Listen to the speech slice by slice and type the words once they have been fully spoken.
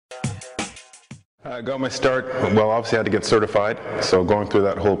I got my start, well, obviously I had to get certified, so going through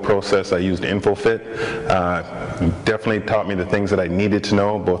that whole process I used Infofit. Definitely taught me the things that I needed to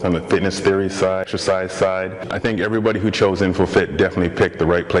know, both on the fitness theory side, exercise side. I think everybody who chose Infofit definitely picked the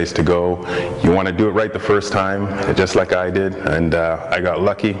right place to go. You want to do it right the first time, just like I did, and I got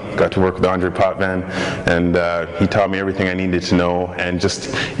lucky, got to work with Andre Potvin, and he taught me everything I needed to know, and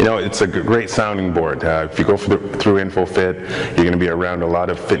just, you know, it's a great sounding board. If you go through Infofit, you're going to be around a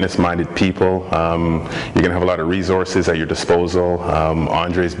lot of fitness-minded people. You're going to have a lot of resources at your disposal.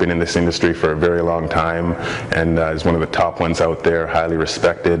 Andre's been in this industry for a very long time and is one of the top ones out there, highly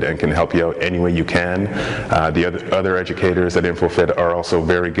respected, and can help you out any way you can. The other educators at Infofit are also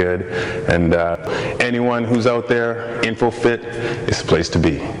very good, and anyone who's out there, Infofit is the place to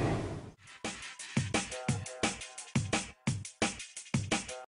be.